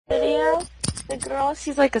girl,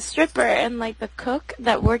 she's like a stripper, and like the cook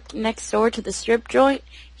that worked next door to the strip joint,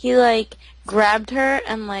 he like grabbed her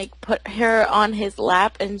and like put her on his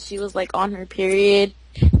lap, and she was like on her period,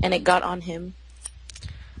 and it got on him.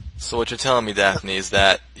 So what you're telling me, Daphne, is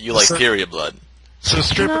that you like period blood. So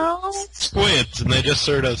strippers squids, and they just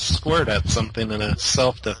sort of squirt at something in a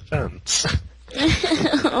self-defense.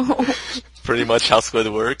 Pretty much how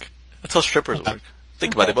squid work. That's how strippers work.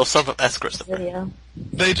 Think about it. Both some from escorts.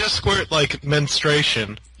 They just squirt like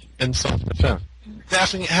menstruation in self-defense.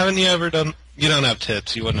 Daphne, haven't you ever done? You don't have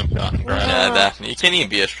tits. You wouldn't have gotten right. Yeah, Daphne, you can't even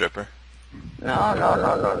be a stripper. No.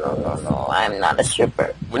 I'm not a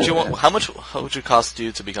stripper. Would you want? How would it cost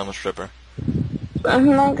you to become a stripper?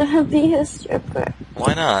 I'm not gonna be a stripper.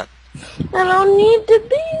 Why not? I don't need to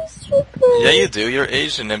be a stripper. Yeah, you do. You're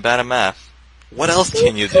Asian and bad at math. What else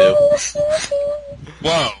can you do?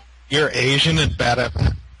 Whoa. You're Asian and bad at...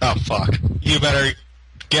 Oh, fuck. You better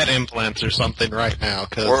get implants or something right now,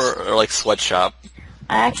 cause... Or like sweatshop.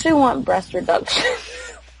 I actually want breast reduction.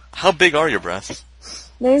 How big are your breasts?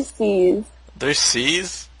 They're C's. They're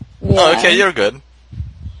C's? Yeah. Oh, okay, you're good.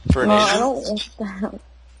 For an Asian. I don't want them.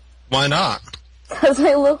 Why not? Because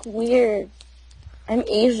they look weird. I'm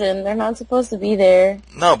Asian. They're not supposed to be there.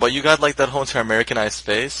 No, but you got like that whole entire Americanized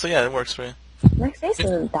face, so yeah, it works for you. My face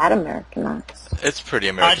isn't that Americanized. It's pretty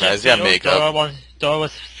Americanized. Yeah, makeup. Dora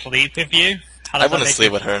would sleep with you. I wouldn't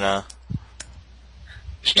sleep with her now.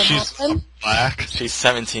 She's black. She's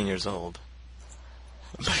 17 years old.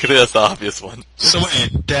 That's the obvious one. So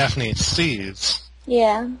wait, Daphne, C's.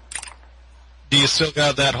 Yeah. Do you still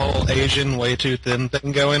got that whole Asian way too thin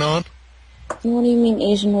thing going on? What do you mean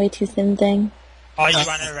Asian way too thin thing? Are you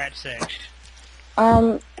anorexic?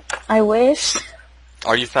 I wish.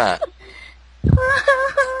 Are you fat?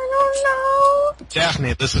 I don't know.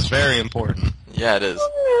 Daphne, this is very important. Yeah, it is.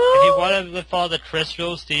 If you want to follow the Chris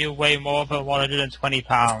rules, do you weigh more than 120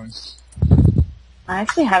 pounds? I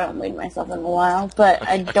actually haven't weighed myself in a while, but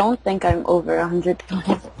I don't think I'm over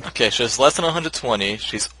 120. Okay, she's less than 120.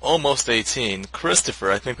 She's almost 18.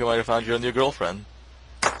 Christopher, I think we might have found you a new girlfriend.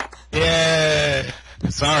 Yeah.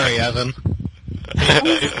 Sorry, Evan.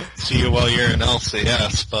 See you while you're in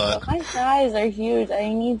LCS, but... My thighs are huge.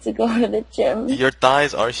 I need to go to the gym. Your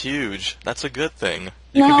thighs are huge. That's a good thing.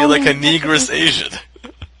 You can be like a negress Asian.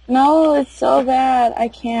 No, it's so bad. I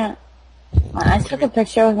can't. I took a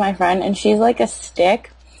picture with my friend, and she's like a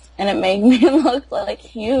stick, and it made me look like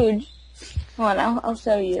huge. Hold on, I'll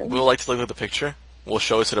show you. We would like to look at the picture. We'll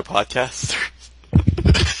show it to the podcast.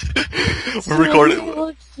 We're recording. She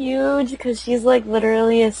look huge because she's like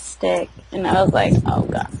literally a stick, and I was like, oh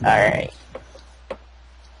god, all right.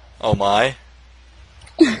 Oh my!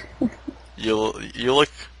 You look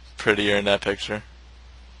prettier in that picture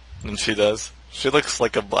than she does. She looks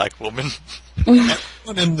like a black woman.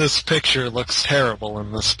 Everyone in this picture looks terrible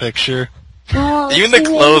in this picture. Oh, even the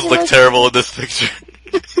clothes look terrible in this picture.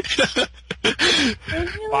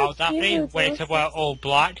 Wow, Daphne, wait to wear all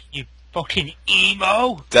black, you fucking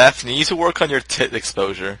emo! Daphne, you need to work on your tit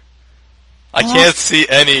exposure. I can't see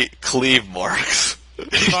any cleave marks. You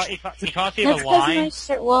can't see That's the line. my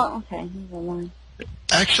shirt. Well, okay, never mind.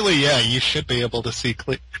 Actually, yeah, you should be able to see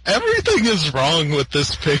clear. Everything is wrong with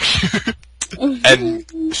this picture. And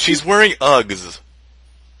she's wearing Uggs.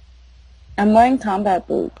 I'm wearing combat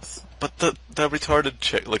boots. But the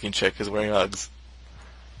retarded looking chick is wearing Uggs.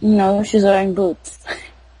 No, she's wearing boots.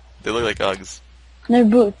 They look like Uggs. They're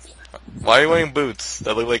boots. Why are you wearing boots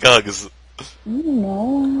that look like Uggs? I don't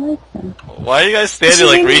know, I like them. Why are you guys standing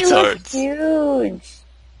like retards? Huge.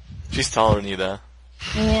 She's taller than you, though.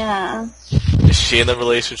 Yeah. Is she in a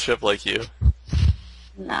relationship like you?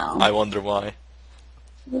 No. I wonder why.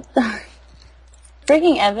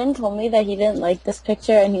 Freaking Evan told me that he didn't like this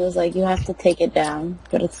picture, and he was like, you have to take it down,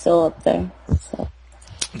 but it's still up there. So.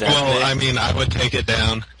 Well, I mean, I would take it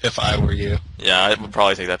down if I were you. Yeah, I would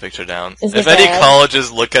probably take that picture down. Is if it any bad? colleges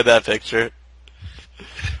look at that picture,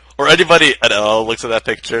 or anybody at all looks at that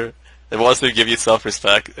picture, and wants to give you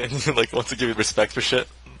self-respect, and like wants to give you respect for shit.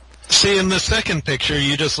 See, in the second picture,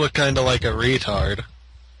 you just look kind of like a retard.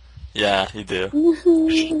 Yeah, you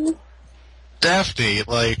do. Daphne,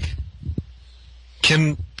 like,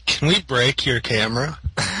 can we break your camera?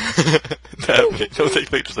 Daphne, don't take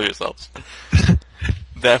pictures of yourselves.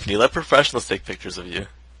 Daphne, let professionals take pictures of you.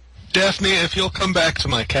 Daphne, if you'll come back to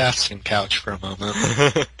my casting couch for a moment.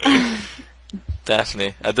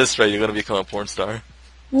 Daphne, at this rate, you're gonna become a porn star.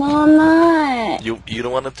 No, I'm not. You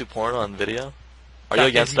don't want to do porn on video? Are you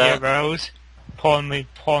against that? Rose, porn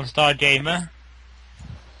star gamer.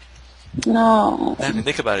 No. Daphne,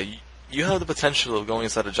 think about it. You have the potential of going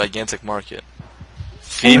inside a gigantic market.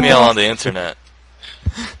 Female on the internet.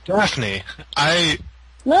 Daphne,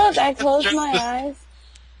 Look, I closed my eyes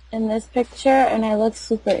in this picture, and I look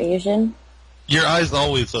super Asian. your eyes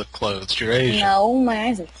always look closed. You're Asian. No, my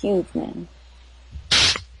eyes are huge, man.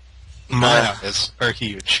 My eyes are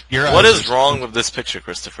huge. What is wrong with this picture,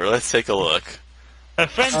 Christopher? Let's take a look. Her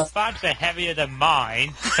friend's bags are heavier than mine.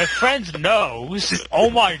 Her friend's nose. Oh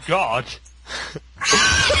my god.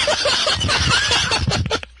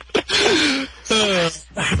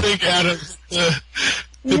 I think Adam's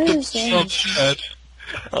so bad.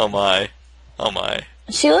 Oh my. Oh my.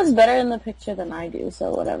 She looks better in the picture than I do,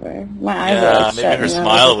 so whatever. My eyes are Yeah, like maybe shut, her you know,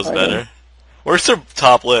 smile was recording. better. Where's her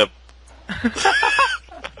top lip?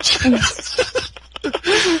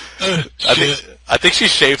 I think she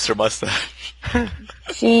shaves her mustache.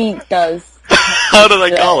 She does. How did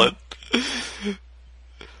I call it?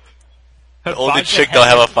 Her Only bags are chick don't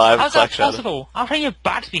have a heavy. 5 How's black that shadow. possible? How can your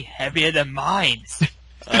bags be heavier than mine?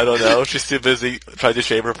 I don't know. She's too busy trying to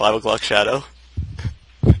shave her 5 o'clock shadow.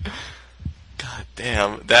 God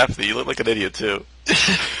damn. Daphne, you look like an idiot too.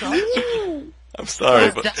 I'm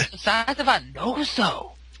sorry, but... That's the size of my nose,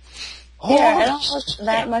 though. Yeah, I don't look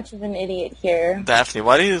that much of an idiot here. Daphne,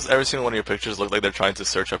 why does every single one of your pictures look like they're trying to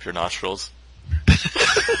search up your nostrils?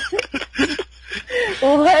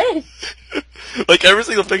 What? Like every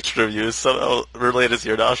single picture of you is somehow related to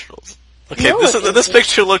your nostrils. Okay, No, this it this isn't.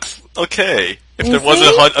 picture looks okay. If You there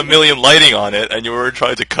wasn't see? a million lighting on it and you were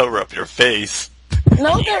trying to cover up your face.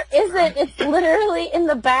 No, there isn't. It's literally in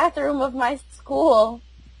the bathroom of my school.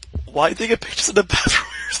 Why do you get pictures in the bathroom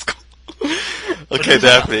of your school? Okay,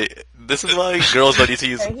 Daphne, this is why girls don't need to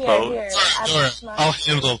use Here, phones. here. Dora, I'll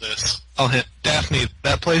handle this. Daphne,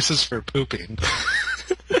 that place is for pooping.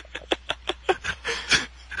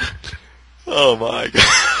 Oh my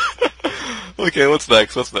god. Okay, what's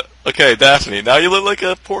next? Okay, Daphne, now you look like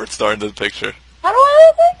a porn star in the picture. How do I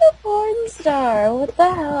look like a porn star? What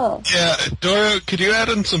the hell? Yeah, Dora, could you add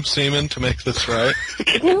in some semen to make this right?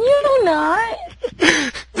 Can you not?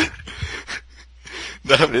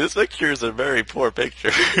 Daphne, this picture is a very poor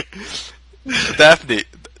picture. Daphne,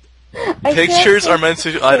 I pictures can't are meant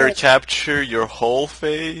to take either it. capture your whole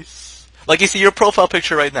face. Like you see your profile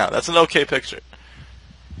picture right now. That's an okay picture.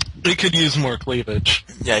 We could use more cleavage.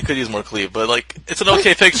 Yeah, I could use more cleave, but like it's an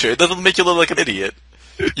okay picture. It doesn't make you look like an idiot.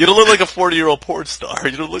 You don't look like a 40-year-old porn star.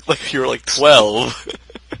 You don't look like you're like 12.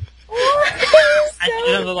 And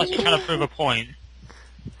she doesn't look like she's trying to prove a point.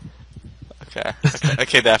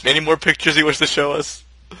 Okay, Daphne. Any more pictures you wish to show us?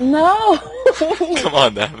 No. Come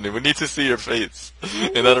on, Daphne. We need to see your face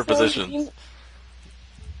in other positions.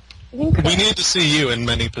 We need to see you in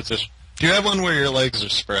many positions. Do you have one where your legs are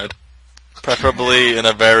spread? Preferably in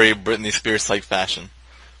a very Britney Spears-like fashion.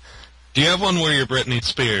 Do you have one where you're Britney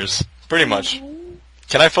Spears? Pretty much.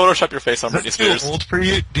 Can I Photoshop your face on Britney Is that too Spears? old for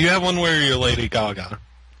you? Do you have one where you're Lady Gaga?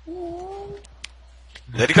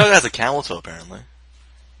 Lady Gaga has a camel toe, apparently.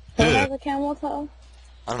 Who has a camel toe?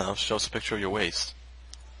 I don't know. Show us a picture of your waist.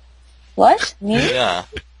 What? Me? Yeah.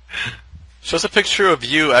 Show us a picture of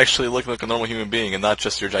you actually looking like a normal human being and not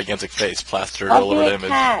just your gigantic face plastered I'll all be over the a image.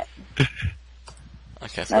 cat.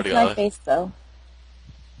 Okay, so That's what my face, though.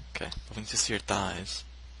 Okay, we need to see your thighs.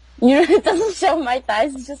 You know, it doesn't show my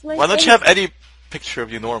thighs. It's just my. Why don't face. you have any picture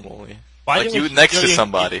of you normally? Why Like do you we- next to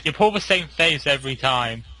somebody. You pull the same face every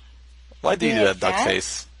time. Why do you do Yeah, that duck cat?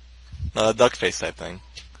 face? No, a duck face type thing.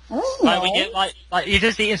 I don't Like know. we get like you're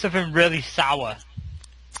just eating something really sour.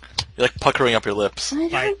 You're like puckering up your lips. I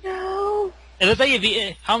don't like- know. It looks like you've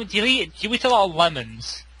eaten. How many do you eat? Do you eat a lot of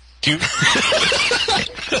lemons? Do you...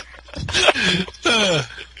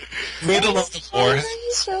 Need a lot of more.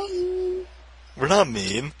 So mean. We're not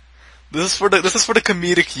mean. This is for the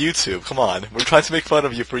comedic YouTube. Come on, we're trying to make fun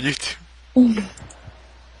of you for YouTube.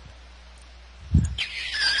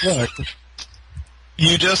 Look,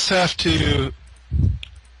 you just have to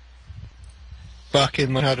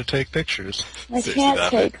fucking learn how to take pictures. I Seriously, can't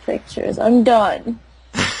Daphne. take pictures. I'm done.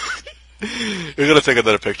 You're gonna take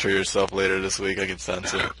another picture of yourself later this week. I can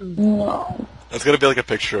sense it. No. It's gonna be like a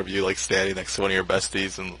picture of you like standing next to one of your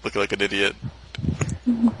besties and looking like an idiot.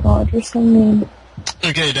 Oh God, you're so mean.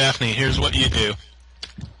 Okay, Daphne, here's what you do.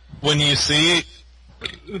 When you see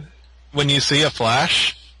a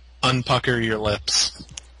flash, unpucker your lips.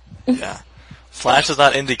 Yeah. Flash does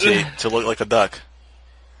not indicate to look like a duck.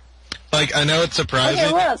 Like, I know it's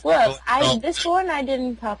surprising. Okay, look. Oh. This one I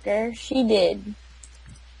didn't pucker. She did.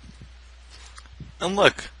 And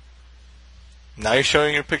look. Now you're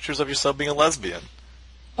showing your pictures of yourself being a lesbian.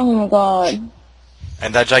 Oh my God.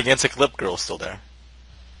 And that gigantic lip girl's still there.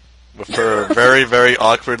 With her very, very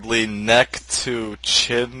awkwardly neck to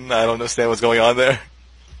chin. I don't understand what's going on there.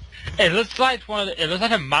 It looks like it looks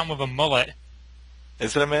like a man with a mullet.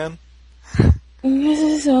 Is it a man? This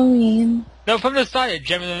is so mean. No, from the side, it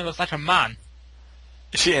genuinely looks like a man.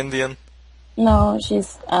 Is she Indian? No,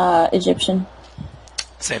 she's Egyptian.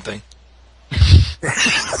 Same thing.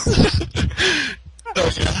 Oh,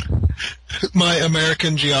 yeah. My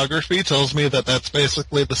American geography tells me that that's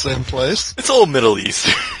basically the same place. It's all Middle East.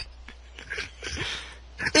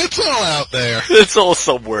 It's all out there. It's all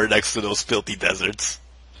somewhere next to those filthy deserts.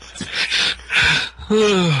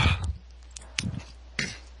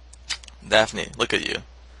 Daphne, look at you.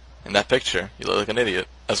 In that picture, you look like an idiot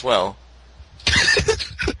as well.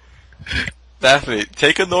 Daphne,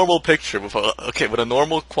 take a normal picture with a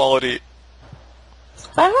normal quality.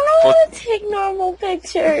 I don't know how to take normal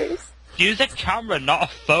pictures. Use a camera, not a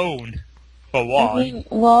phone. For I one. mean,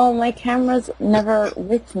 well, my camera's never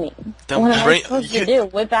with me. Then What am I bring- supposed you- to do?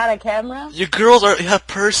 Whip out a camera? You girls have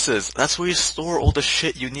purses. That's where you store all the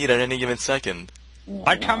shit you need at any given second.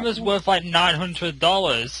 My camera's worth like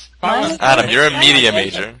 $900. Mine is Adam, worth- you're a media Mine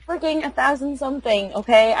is major. Freaking 1,000 something.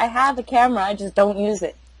 Okay, I have a camera, I just don't use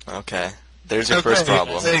it. Okay. There's your first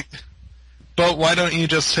problem. But why don't you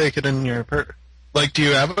just take it in your purse? Like, do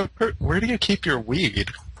you have a purse? Where do you keep your weed?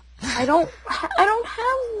 I don't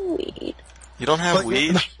have weed. You don't have Like, weed?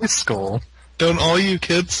 in high school. Don't all you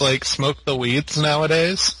kids, like, smoke the weeds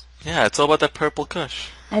nowadays? Yeah, it's all about that purple kush.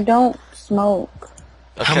 I don't smoke.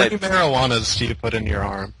 How many Okay. marijuanas do you put in your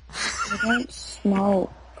arm? I don't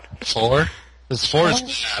smoke. 4? Because 4 is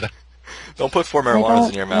bad. Don't put 4 marijuanas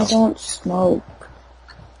in your I mouth. don't smoke.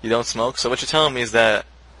 You don't smoke? So what you're telling me is that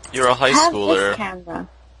you're a high Have schooler. this camera.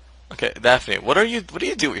 Okay, Daphne, what do you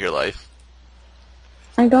do with your life?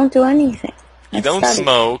 I don't do anything. You I don't study.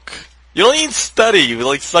 smoke. You don't even study. You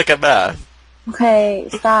like suck at math. Okay,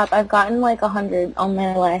 stop. I've gotten like 100 on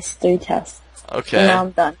my last 3 tests. Okay. And now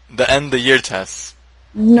I'm done. The end of the year tests.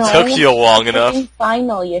 No. Took you long enough. Freaking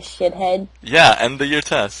final, you shithead. Yeah, end of year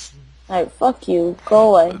tests. Alright, fuck you.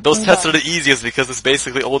 Go away. Those I'm tests done. are the easiest because it's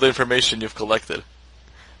basically all the information you've collected.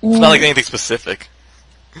 It's not like anything specific.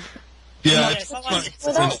 Yeah, Yeah, it's but fun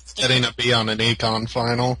without- getting a B on an econ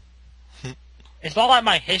final. It's not like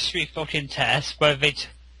my history fucking test, where they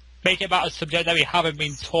make it about a subject that we haven't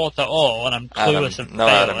been taught at all, and I'm clueless and fail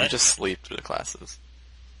Adam, it. you just sleep through the classes.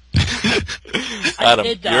 I Adam,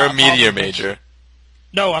 did that you're a media on- major.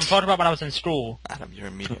 No, I'm talking about when I was in school. Adam, you're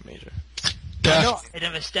a media major. Yeah. I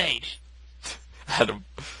never stayed. Adam,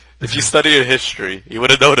 if you study your history, you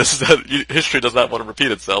would have noticed that history does not want to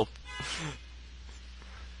repeat itself.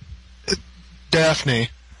 Daphne,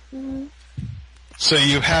 so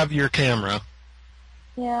you have your camera.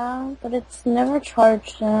 Yeah, but it's never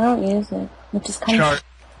charged and I don't use it. Which is kind of...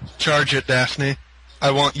 Charge it, Daphne.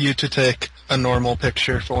 I want you to take a normal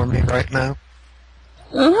picture for me right now.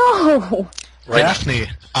 No! Right, Daphne,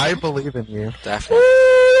 I believe in you. Daphne,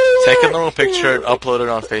 take a normal picture and upload it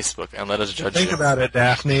on Facebook and let us judge Think you. about it,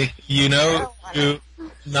 Daphne. You know to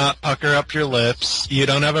not pucker up your lips. You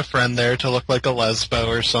don't have a friend there to look like a lesbo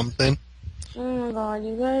or something. Oh my god,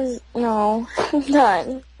 you guys... No. I'm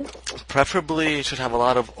done. Preferably, you should have a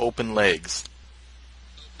lot of open legs.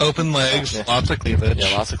 Open legs, Yeah. lots of cleavage.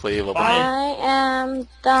 Yeah, lots of cleavable. I am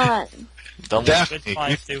done. Don't Daphne, Good you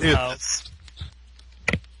fights can do do help. this.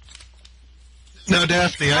 No,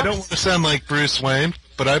 Daphne, I don't want to sound like Bruce Wayne,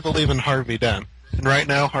 but I believe in Harvey Dent. And right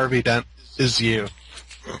now, Harvey Dent is you.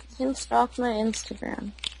 You can stalk my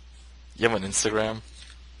Instagram. You have an Instagram?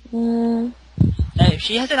 Hey, if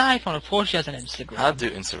she has an iPhone, of course she has an Instagram. How do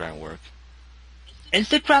Instagram work?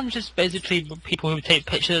 Instagram's just basically people who take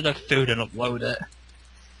pictures of their food and upload it.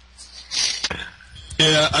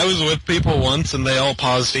 Yeah, I was with people once, and they all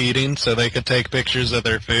paused eating so they could take pictures of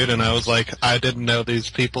their food, and I was like, I didn't know these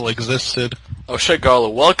people existed. Oh shit,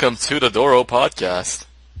 Garlo, welcome to the Doro podcast.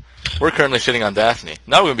 We're currently shitting on Daphne.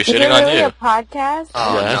 Now we're going to be Is it shitting on really you. a podcast?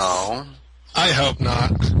 Oh Yes. no. I hope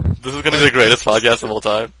not. This is going to be the greatest podcast of all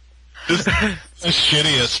time. This is the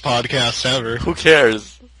shittiest podcast ever. Who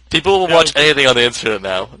cares? People will watch anything on the internet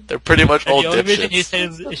now. They're pretty much all And the only reason you dipshits. say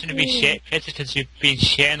it shouldn't be shit is because you've been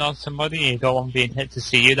shitting on somebody and you don't want being hit to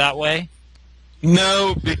see you that way.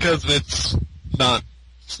 No, because it's not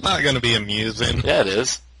going to be amusing. Yeah, it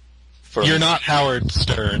is. For You're not Howard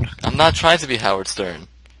Stern. I'm not trying to be Howard Stern.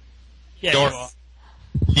 Yeah, You're- you are.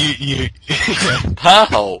 You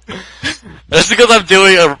How? That's because I'm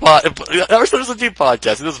doing a Howard Stern doesn't do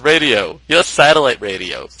podcasts. He does radio. He does satellite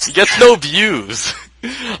radio. He gets no views.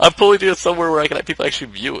 I'm pulling it somewhere where I can have people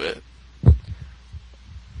actually view it.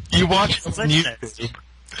 you watch it on Listeners. YouTube.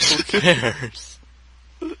 Who cares?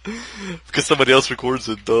 Because somebody else records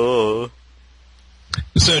it, duh.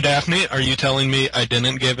 So, Daphne, are you telling me I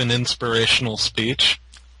didn't give an inspirational speech?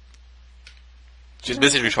 She's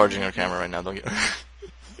busy recharging her camera right now, don't get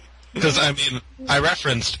Because, I mean, I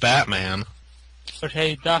referenced Batman.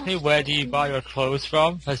 Okay, Daphne, where do you buy your clothes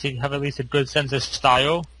from? Does he have at least a good sense of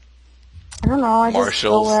style? I don't know. I just go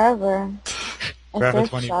Marshalls. wherever. I Forever thrift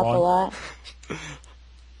 21. shop a lot.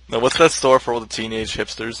 Now, what's that store for all the teenage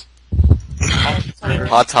hipsters? Somewhere.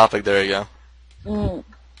 Hot Topic, there you go. Mm,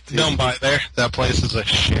 Don't buy there. That place is a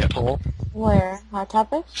shithole. where? Hot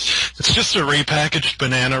Topic? It's just a repackaged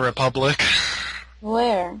Banana Republic.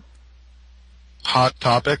 Where? Hot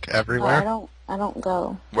Topic Oh, everywhere. I don't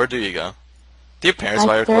go. Where do you go? Do your parents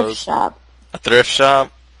buy I your thrift clothes? shop. A thrift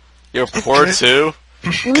shop? You're poor too?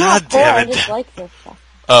 I'm God not poor, damn I it. just like thrift shop.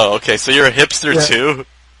 Oh, okay, so you're a hipster Yeah. too?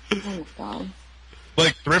 Oh my god.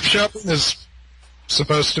 Like, thrift shopping is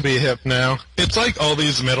supposed to be hip now. It's like all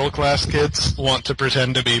these middle-class kids want to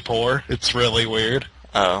pretend to be poor. It's really weird.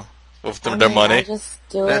 Oh. With I their mean, money? I just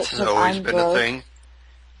do it That's 'cause always I'm been broke. a thing.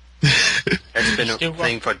 It's been a Still what-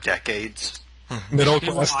 thing for decades.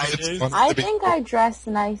 Middle-class I kids do. want I to be think poor. I dress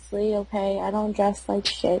nicely, okay? I don't dress like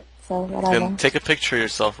shit, so whatever. Then take a picture of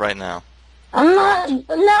yourself right now. I'm not.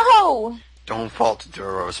 No! Don't fault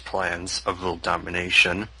Doro's plans of world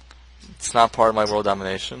domination. It's not part of my world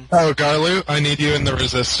domination. Oh, Garlu, I need you in the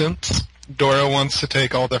Resistance. Dora wants to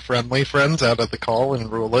take all the friendly friends out of the call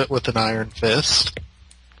and rule it with an iron fist.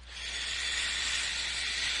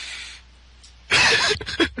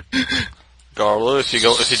 Garlo, if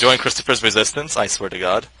you join Christopher's Resistance, I swear to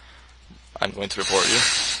God, I'm going to report you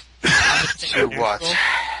To what?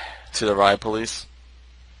 to the riot police.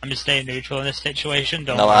 I'm just staying neutral in this situation.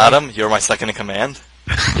 Don't No, worry. Adam, you're my second in command.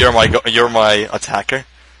 You're my attacker.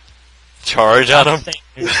 Charge, Adam. Staying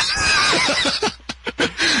neutral.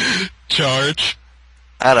 Charge.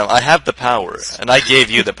 Adam, I have the power, and I gave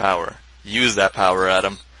you the power. Use that power,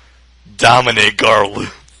 Adam. Dominate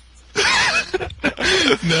Garlu.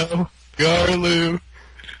 No. Garlu.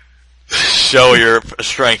 Show your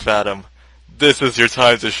strength, Adam. This is your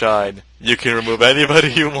time to shine. You can remove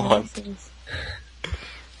anybody you want.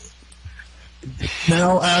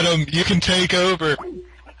 Now, Adam, you can take over.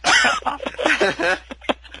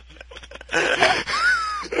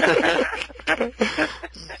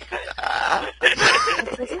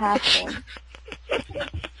 What just happened?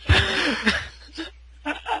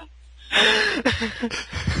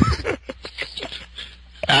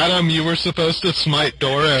 Adam, you were supposed to smite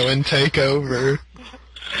Doro and take over.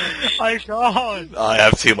 My God. I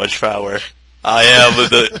have too much power. I am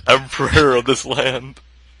the emperor of this land.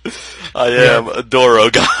 I am Doro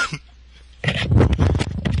God.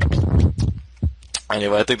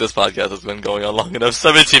 Anyway, I think this podcast has been going on long enough.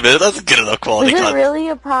 17 minutes, that's good enough quality Is it content. really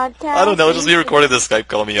a podcast? I don't know, it's just me recording this Skype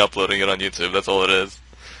call, me uploading it on YouTube, that's all it is.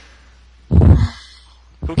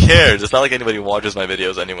 Who cares? It's not like anybody watches my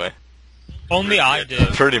videos anyway. Only I do.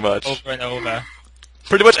 Pretty much. Over and over.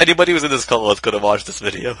 Pretty much anybody who's in this call could have watched this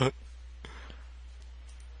video.